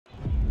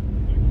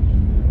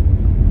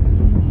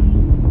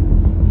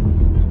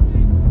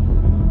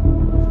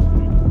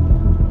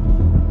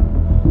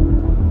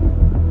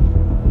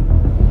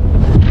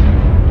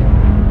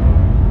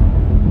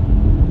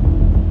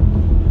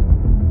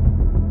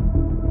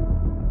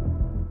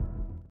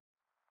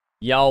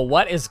Yo,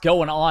 what is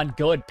going on,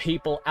 good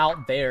people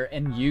out there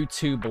in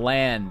YouTube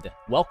land?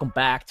 Welcome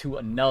back to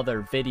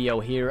another video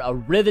here. A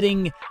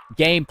riveting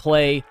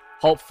gameplay,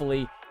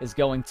 hopefully, is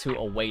going to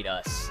await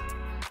us.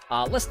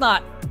 Let's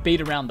not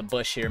beat around the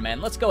bush here,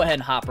 man. Let's go ahead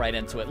and hop right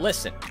into it.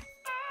 Listen,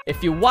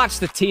 if you watched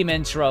the team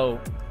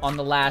intro on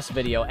the last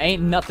video,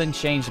 ain't nothing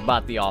changed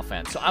about the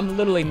offense. So I'm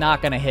literally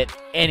not going to hit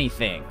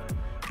anything.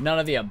 None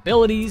of the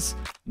abilities,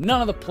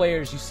 none of the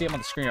players. You see them on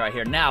the screen right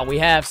here. Now, we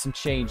have some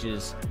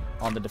changes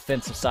on the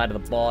defensive side of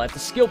the ball. At the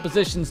skill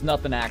positions,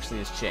 nothing actually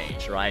has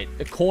changed, right?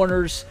 The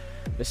corners,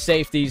 the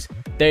safeties,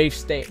 they're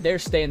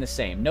staying the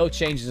same. No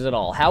changes at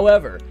all.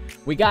 However,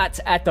 we got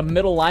at the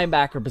middle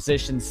linebacker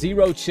position,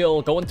 zero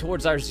chill, going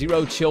towards our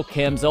zero chill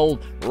Kims,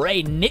 old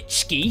Ray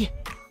Nitschke.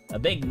 A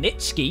big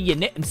Nitschke, you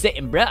knitting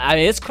sitting, bro. I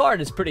mean, his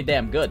card is pretty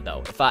damn good,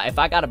 though. If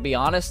I gotta be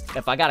honest,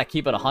 if I gotta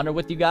keep it 100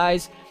 with you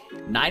guys,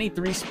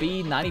 93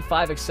 speed,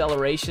 95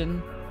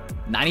 acceleration,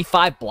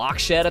 95 block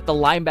shed at the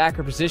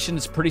linebacker position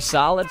is pretty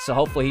solid, so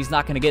hopefully he's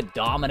not going to get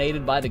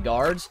dominated by the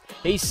guards.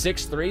 He's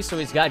 6'3", so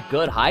he's got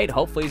good height.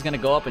 Hopefully he's going to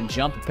go up and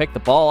jump and pick the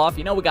ball off.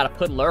 You know we got to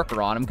put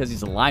Lurker on him because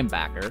he's a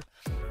linebacker.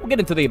 We'll get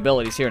into the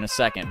abilities here in a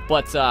second,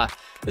 but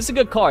this is a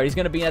good card. He's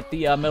going to be at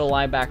the middle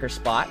linebacker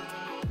spot.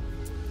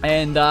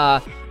 And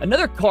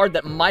another card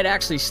that might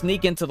actually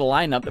sneak into the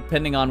lineup,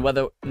 depending on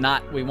whether or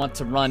not we want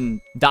to run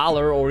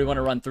Dollar or we want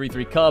to run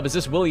 3-3 Cub, is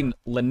this Willie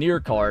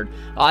Lanier card.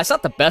 It's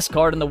not the best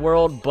card in the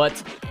world,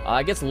 but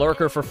it gets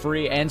Lurker for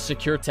free and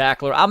Secure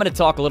Tackler. I'm going to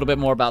talk a little bit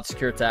more about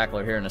Secure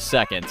Tackler here in a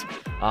second.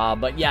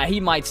 But yeah, he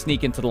might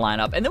sneak into the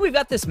lineup. And then we've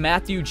got this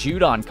Matthew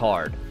Judon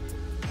card.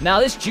 Now,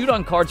 this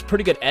Judon card's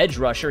pretty good edge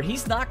rusher.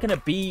 He's not going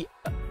to be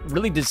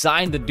really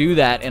designed to do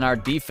that in our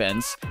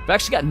defense. We've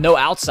actually got no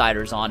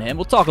outsiders on him.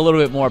 We'll talk a little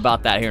bit more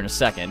about that here in a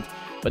second.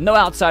 But no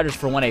outsiders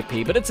for 1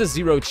 AP, but it's a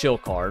zero chill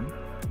card.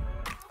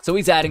 So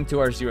he's adding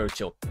to our zero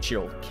chill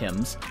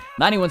Kims.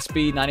 91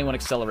 speed, 91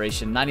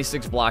 acceleration,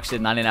 96 block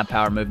shed, 99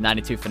 power move,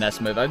 92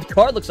 finesse move. I mean, the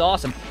card looks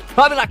awesome.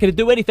 Probably not going to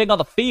do anything on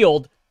the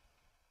field.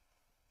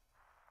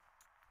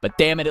 But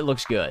damn it, it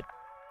looks good.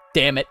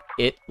 Damn it,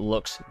 it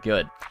looks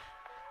good.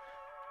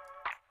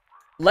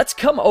 Let's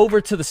come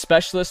over to the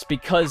specialist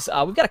because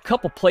we've got a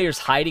couple players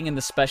hiding in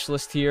the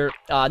specialist here.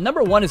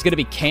 Number one is going to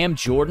be Cam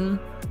Jordan.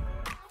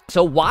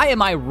 So why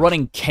am I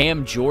running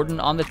Cam Jordan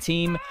on the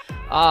team?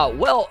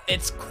 Well,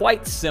 it's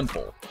quite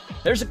simple.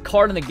 There's a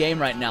card in the game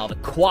right now, the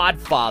Quad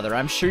Father.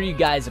 I'm sure you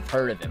guys have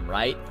heard of him,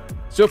 right?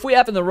 So if we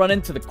happen to run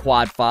into the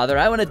Quad Father,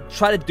 I want to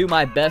try to do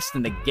my best to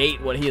negate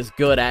what he is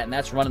good at, and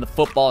that's running the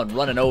football and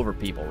running over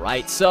people,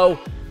 right? So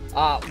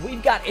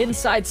we've got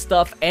inside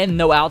stuff and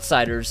no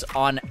outsiders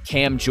on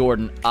Cam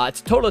Jordan. It's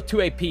a total of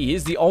 2 AP.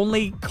 He's the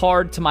only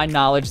card, to my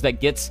knowledge,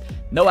 that gets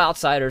no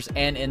outsiders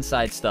and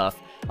inside stuff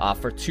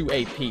for 2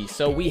 AP.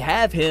 So we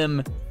have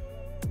him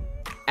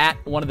at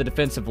one of the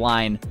defensive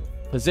line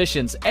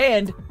positions.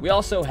 And we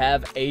also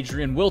have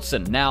Adrian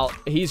Wilson. Now,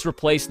 he's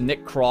replaced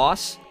Nick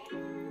Cross.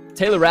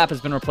 Taylor Rapp has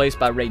been replaced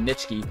by Ray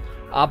Nitschke.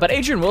 But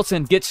Adrian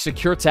Wilson gets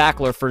Secure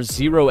Tackler for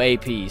 0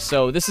 AP.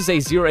 So this is a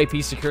 0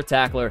 AP Secure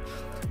Tackler.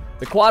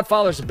 The Quad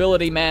Father's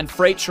ability, man,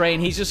 Freight Train,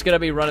 he's just going to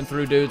be running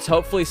through dudes.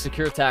 Hopefully,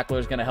 Secure Tackler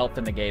is going to help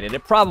to negate it.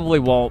 It probably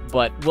won't,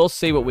 but we'll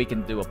see what we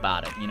can do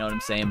about it. You know what I'm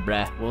saying,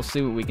 bruh? We'll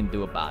see what we can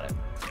do about it.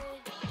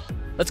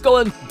 Let's go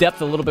in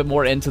depth a little bit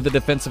more into the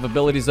defensive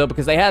abilities, though,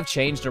 because they have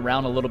changed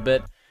around a little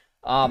bit.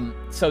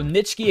 So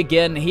Nitschke,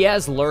 again, he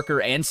has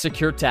Lurker and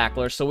Secure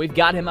Tackler, so we've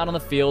got him out on the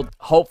field,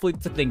 hopefully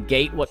to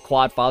negate what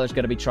Quad Father's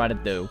going to be trying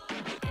to do.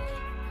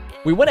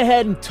 We went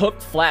ahead and took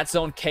Flat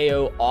Zone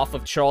KO off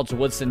of Charles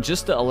Woodson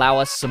just to allow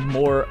us some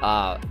more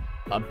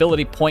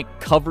ability point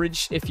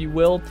coverage, if you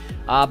will.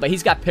 But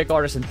he's got Pick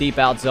Artist and Deep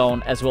Out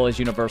Zone, as well as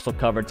Universal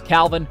Coverage.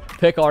 Calvin,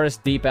 Pick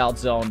Artist, Deep Out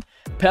Zone.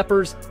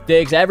 Peppers,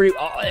 Diggs,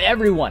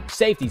 everyone.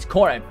 Safeties,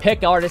 corner,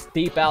 Pick Artist,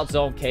 Deep Out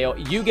Zone KO.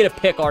 You get a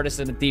Pick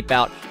Artist and a Deep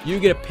Out. You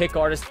get a Pick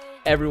Artist.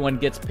 Everyone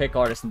gets Pick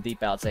Artist and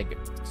Deep Out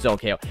Zone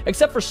KO.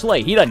 Except for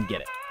Slay. He doesn't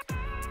get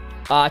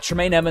it.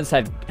 Tremaine Evans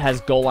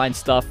has goal line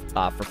stuff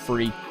for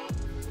free.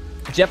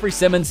 Jeffrey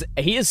Simmons,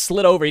 he is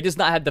slid over. He does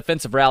not have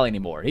defensive rally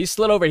anymore. He's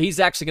slid over. He's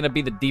actually going to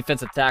be the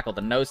defensive tackle,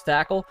 the nose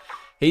tackle.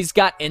 He's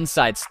got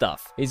inside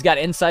stuff. He's got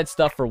inside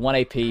stuff for 1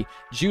 AP.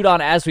 Judon,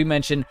 as we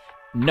mentioned,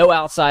 no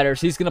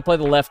outsiders. He's going to play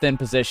the left end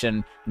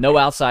position. No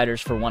outsiders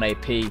for 1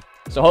 AP.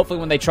 So hopefully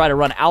when they try to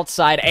run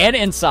outside and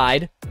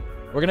inside,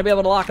 we're going to be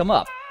able to lock them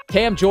up.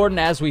 Cam Jordan,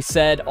 as we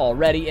said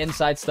already,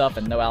 inside stuff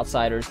and no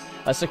outsiders.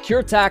 A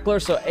Secure Tackler,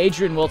 so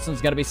Adrian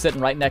Wilson's going to be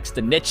sitting right next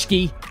to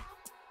Nitschke.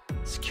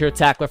 Secure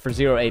Tackler for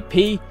 0 AP.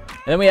 And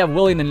then we have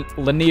Willie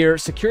Lanier,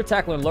 Secure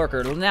Tackler and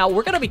Lurker. Now,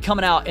 we're going to be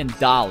coming out in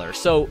Dollar.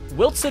 So,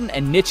 Wilson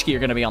and Nitschke are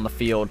going to be on the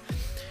field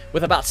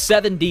with about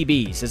 7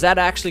 DBs. Is that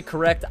actually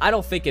correct? I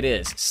don't think it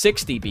is.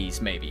 6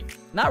 DBs, maybe.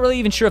 Not really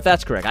even sure if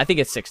that's correct. I think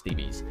it's 6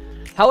 DBs.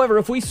 However,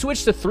 if we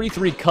switch to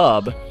 3-3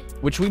 Cub,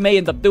 which we may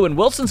end up doing,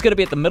 Wilson's going to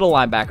be at the middle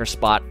linebacker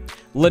spot.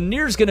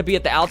 Lanier's going to be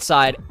at the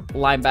outside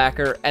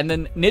linebacker. And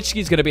then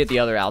Nitschke's going to be at the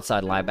other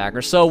outside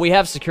linebacker. So, we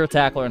have Secure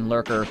Tackler and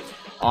Lurker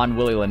on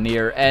Willie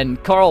Lanier.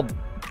 And Carl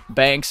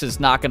Banks is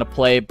not going to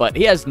play, but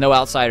he has no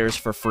outsiders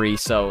for free,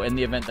 so in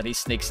the event that he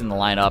sneaks in the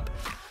lineup,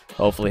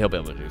 hopefully he'll be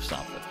able to do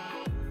something.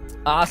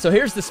 So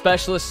here's the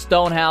specialist,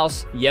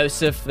 Stonehouse,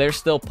 Yosef. They're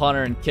still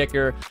punter and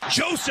kicker.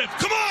 Joseph,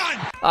 come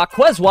on!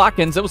 Quez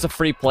Watkins, it was a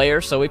free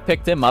player, so we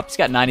picked him up. He's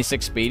got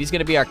 96 speed. He's going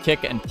to be our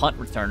kick and punt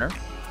returner.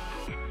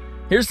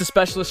 Here's the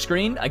specialist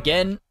screen.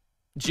 Again,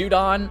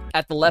 Judon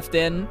at the left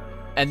end,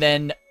 and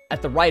then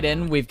at the right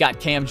end, we've got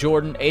Cam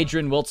Jordan,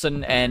 Adrian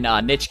Wilson, and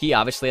Nitschke,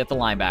 obviously, at the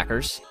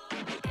linebackers.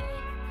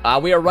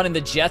 We are running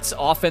the Jets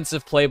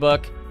offensive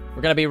playbook.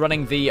 We're going to be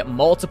running the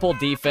multiple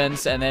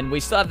defense, and then we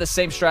still have the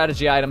same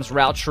strategy items,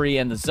 route tree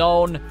and the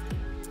zone.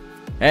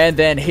 And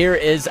then here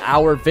is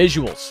our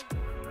visuals.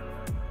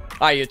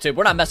 All right, YouTube,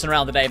 we're not messing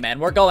around today, man.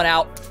 We're going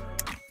out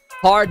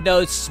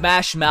hard-nosed,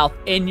 smash-mouth,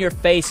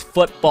 in-your-face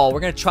football. We're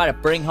going to try to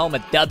bring home a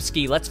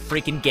dubski. Let's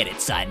freaking get it,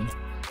 son.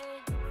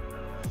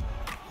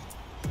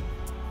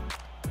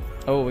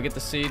 Oh, we get to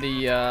see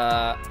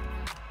the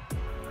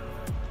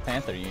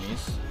Panther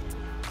unis.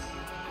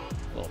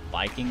 Little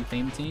Viking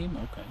theme team.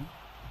 Okay.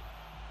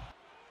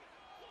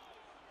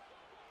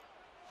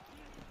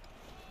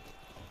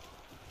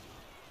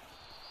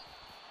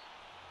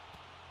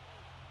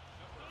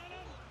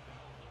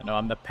 I know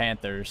I'm the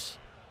Panthers.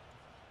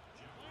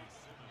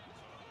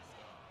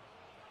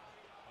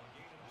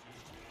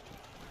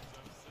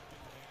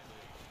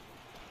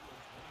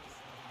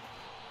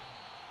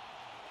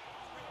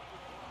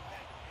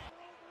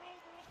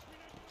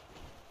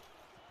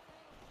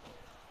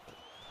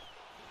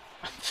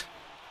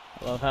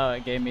 I love how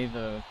it gave me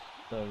the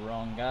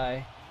wrong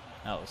guy.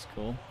 That was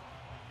cool.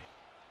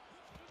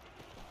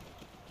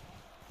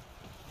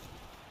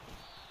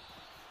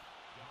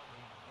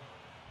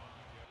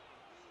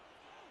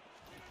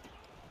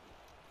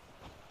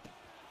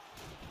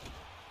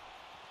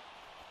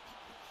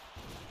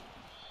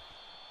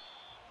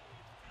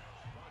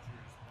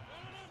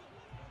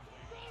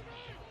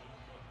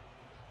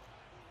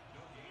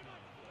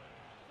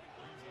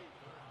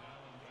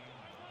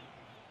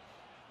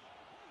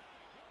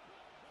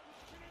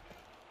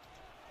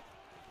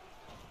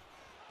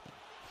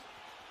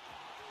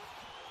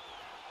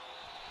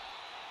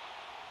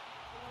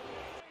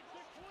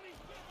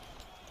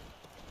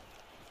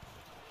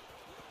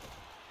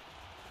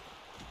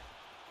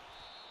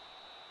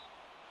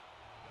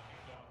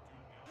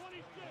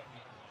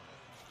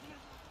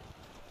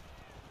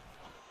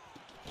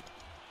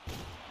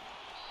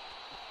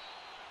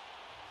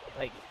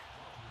 Like,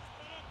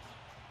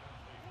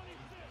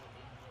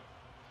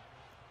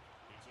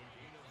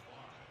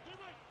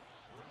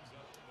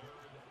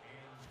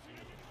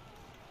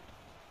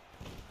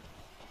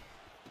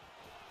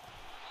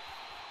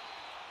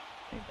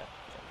 I think that's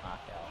a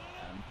knockout,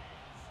 man.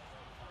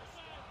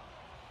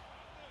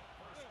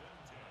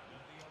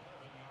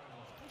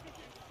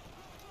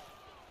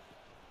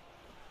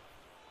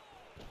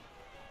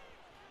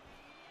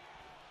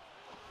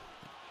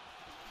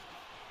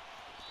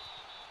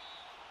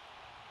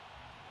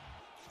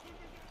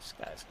 This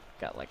guy's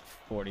got like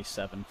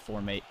 47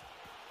 formate.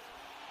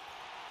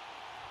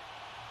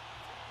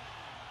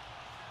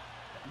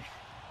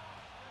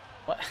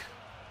 What?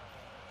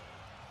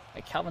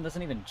 Like, Calvin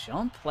doesn't even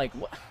jump? Like,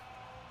 what?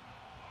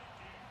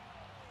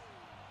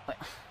 Like,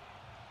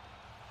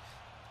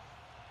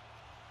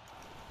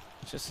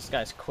 it's just this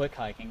guy's quick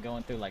hiking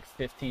going through like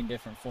 15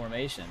 different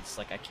formations.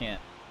 Like, I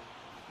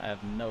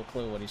have no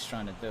clue what he's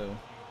trying to do.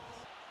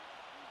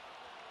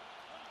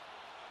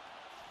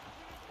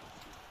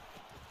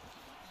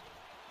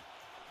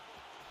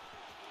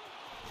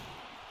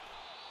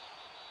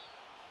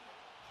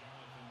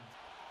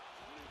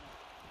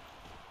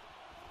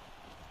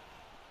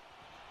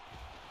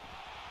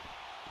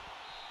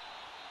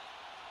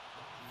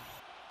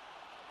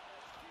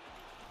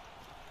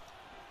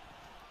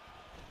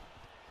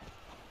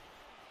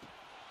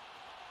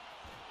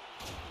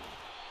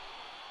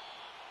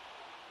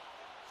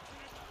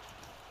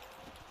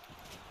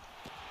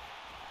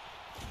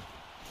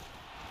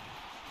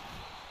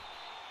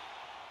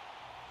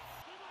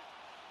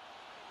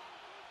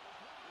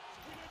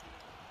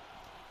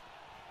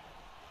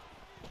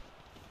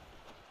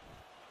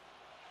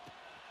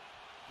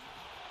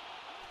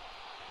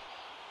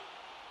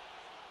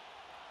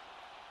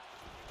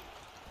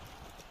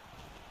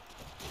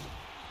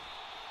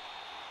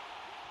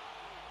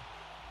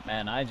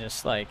 Man, I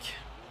just, like,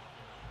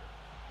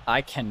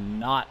 I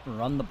cannot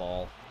run the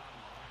ball.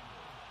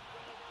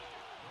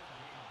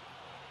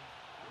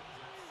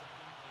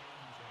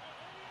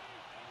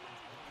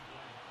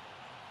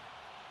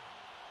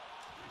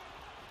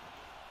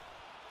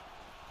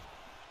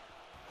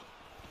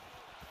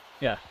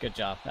 Yeah, good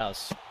job. That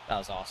was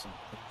awesome.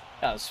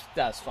 That was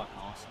fucking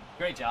awesome.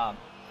 Great job.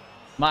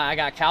 I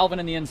got Calvin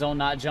in the end zone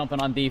not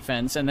jumping on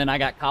defense, and then I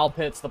got Kyle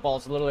Pitts. The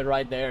ball's literally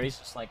right there. He's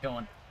just like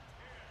going.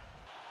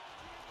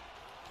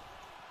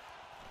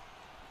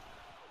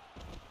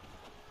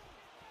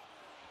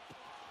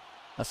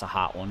 That's a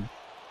hot one.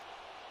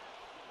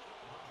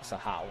 That's a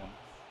hot one.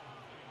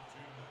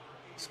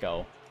 Let's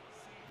go.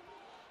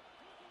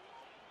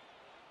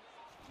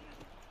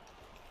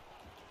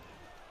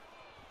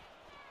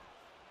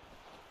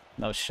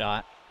 No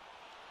shot.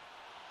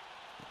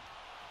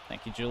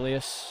 Thank you,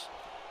 Julius.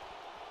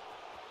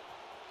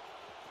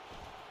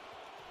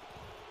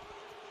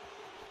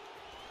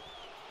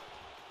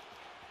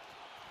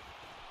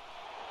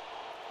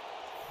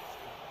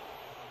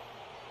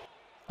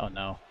 Oh,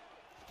 no.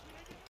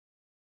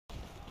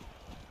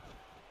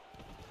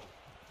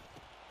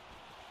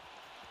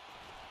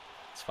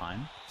 It's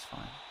fine. It's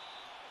fine.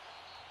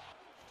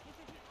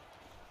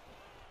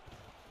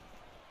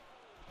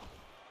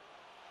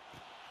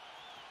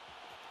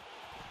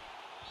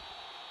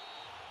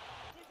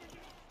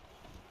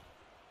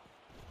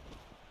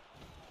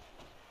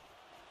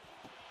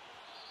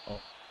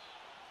 Oh.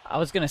 I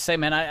was going to say,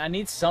 man, I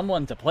need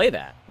someone to play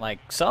that.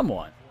 Like,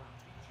 someone.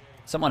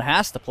 Someone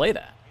has to play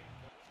that.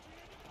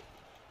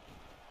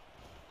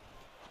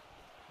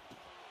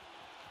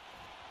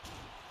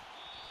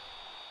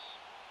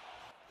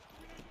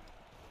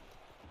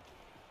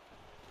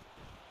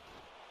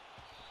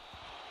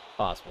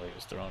 Possible he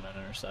was throwing an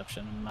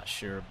interception. I'm not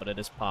sure, but it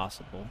is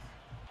possible.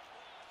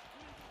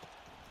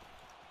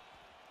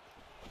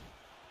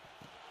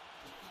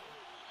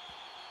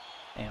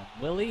 And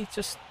Willie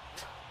just...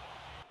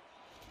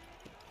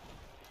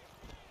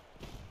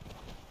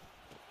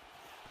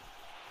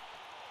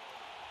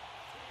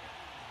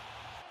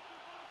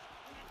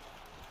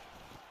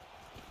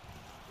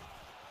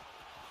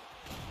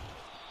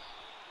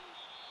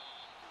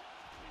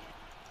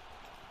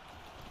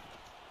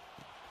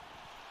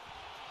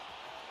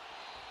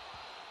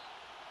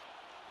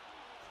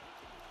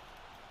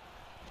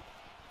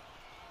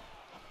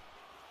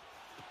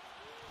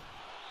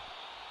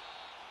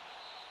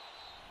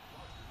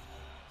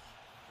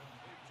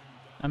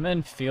 I'm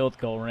in field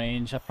goal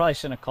range. I probably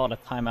shouldn't have called a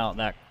timeout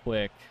that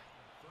quick.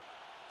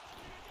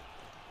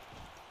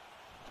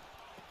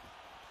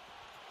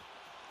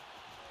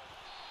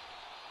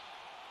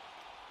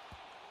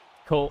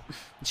 Cool.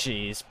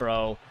 Jeez,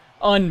 bro.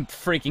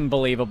 Unfreaking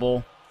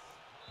believable.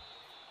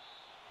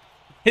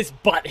 His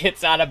butt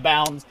hits out of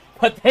bounds,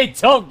 but they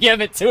don't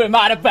give it to him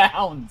out of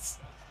bounds.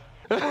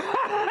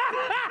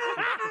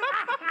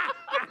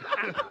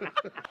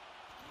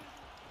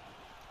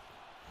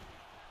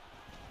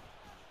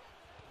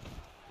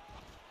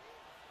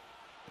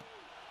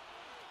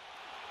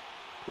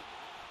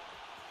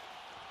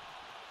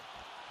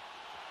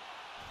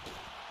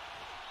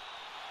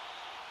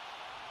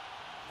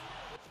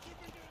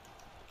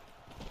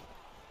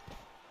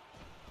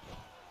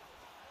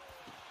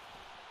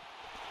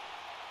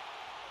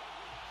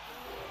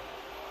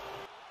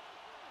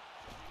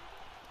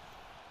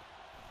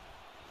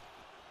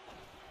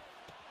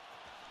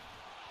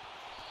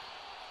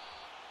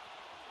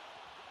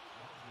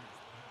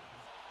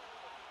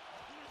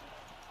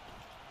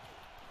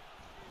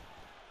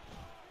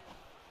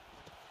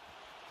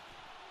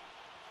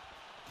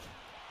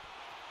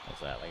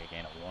 What's that, like a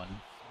gain of 1?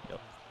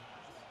 Yep.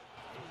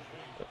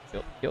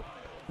 Yep, yep,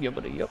 yep,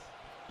 buddy, yep.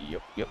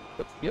 Yep, yep,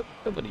 yep,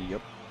 yep, buddy,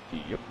 yep.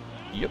 Yep,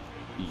 yep,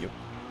 yep,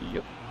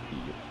 yep,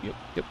 yep,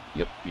 yep,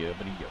 yep, yep,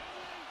 buddy, yep.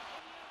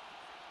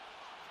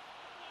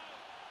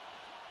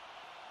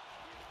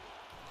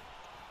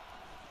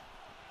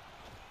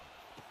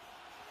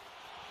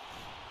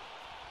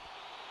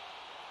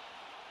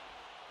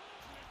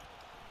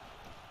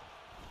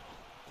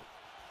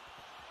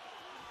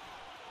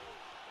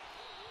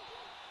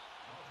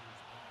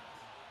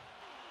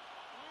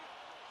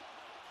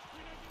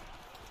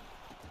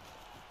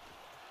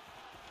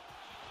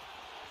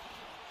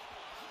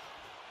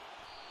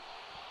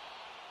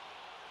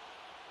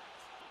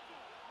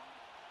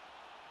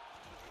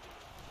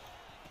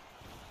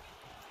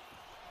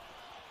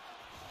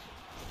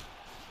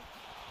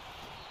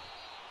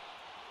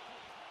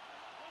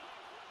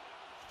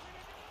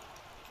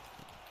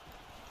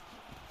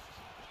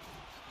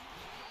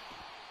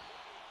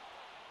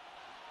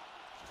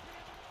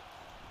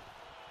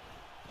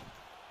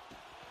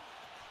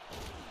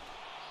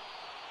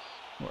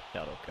 Worked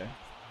out okay.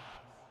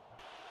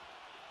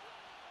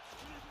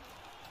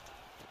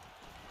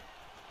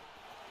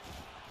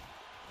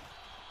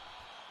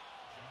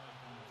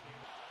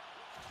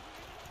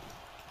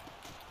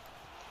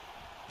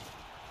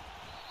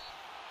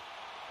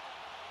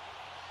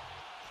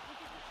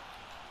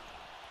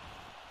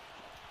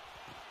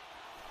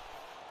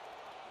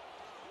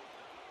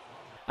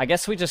 I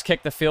guess we just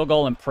kick the field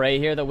goal and pray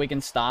here that we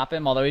can stop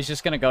him, although he's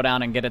just going to go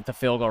down and get at the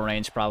field goal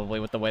range probably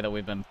with the way that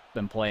we've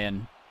been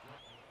playing.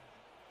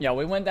 Yeah,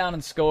 we went down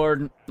and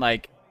scored.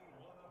 Like,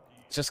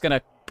 it's just going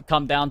to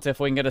come down to if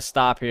we can get a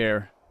stop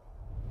here.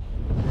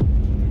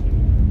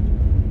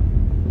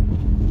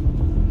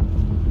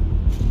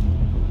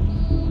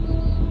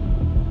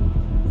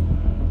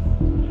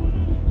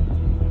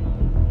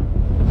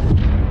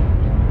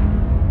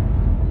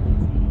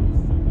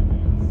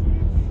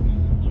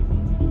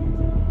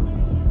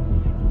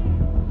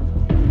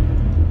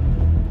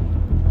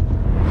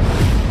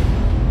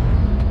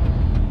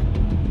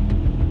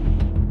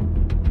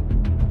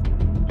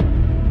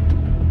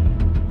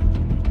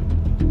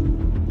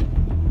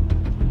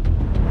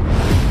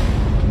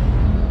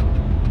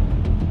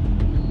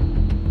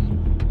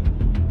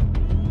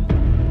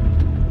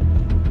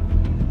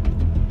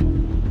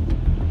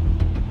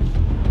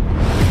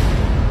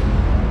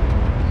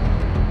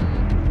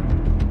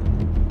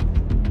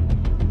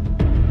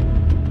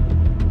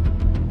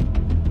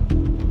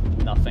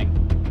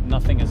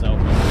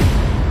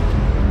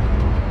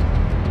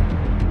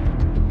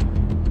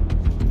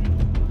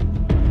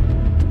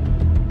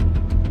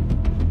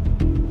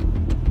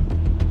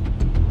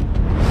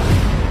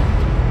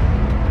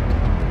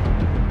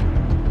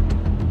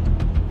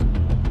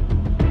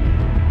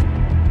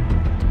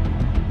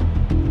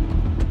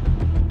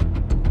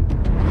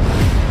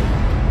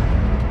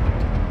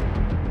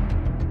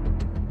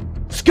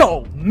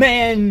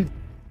 Man,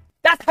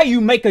 that's how you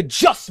make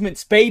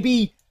adjustments,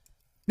 baby.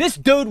 This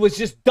dude was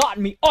just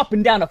dotting me up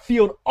and down the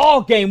field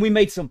all game. We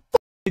made some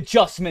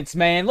adjustments,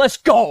 man. Let's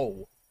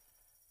go.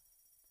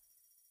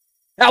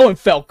 That one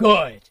felt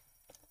good.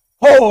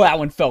 Oh, that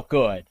one felt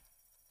good.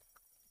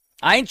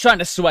 I ain't trying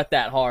to sweat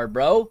that hard,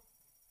 bro.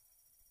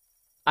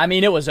 I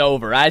mean, it was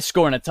over. I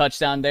scored a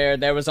touchdown there.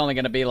 There was only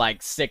going to be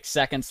like 6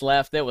 seconds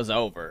left. It was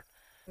over.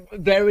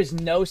 There is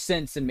no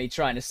sense in me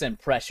trying to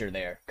send pressure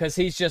there. Because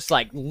he's just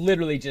like,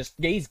 literally just,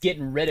 he's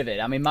getting rid of it.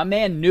 I mean, my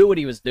man knew what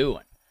he was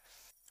doing.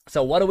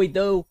 So what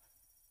do?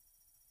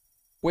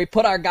 We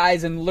put our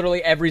guys in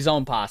literally every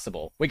zone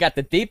possible. We got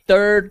the deep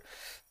third,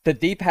 the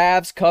deep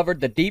halves covered,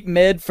 the deep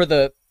mid for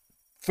the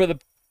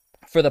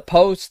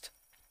post.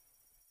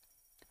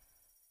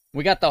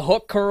 We got the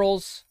hook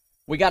curls.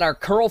 We got our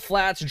curl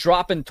flats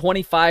dropping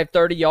 25,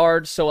 30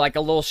 yards, so like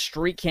a little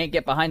streak can't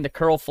get behind the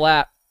curl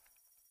flat.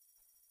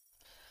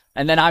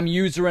 And then I'm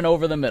usering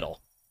over the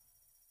middle.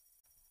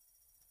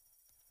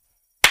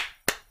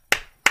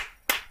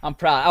 I'm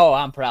proud. Oh,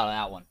 I'm proud of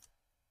that one.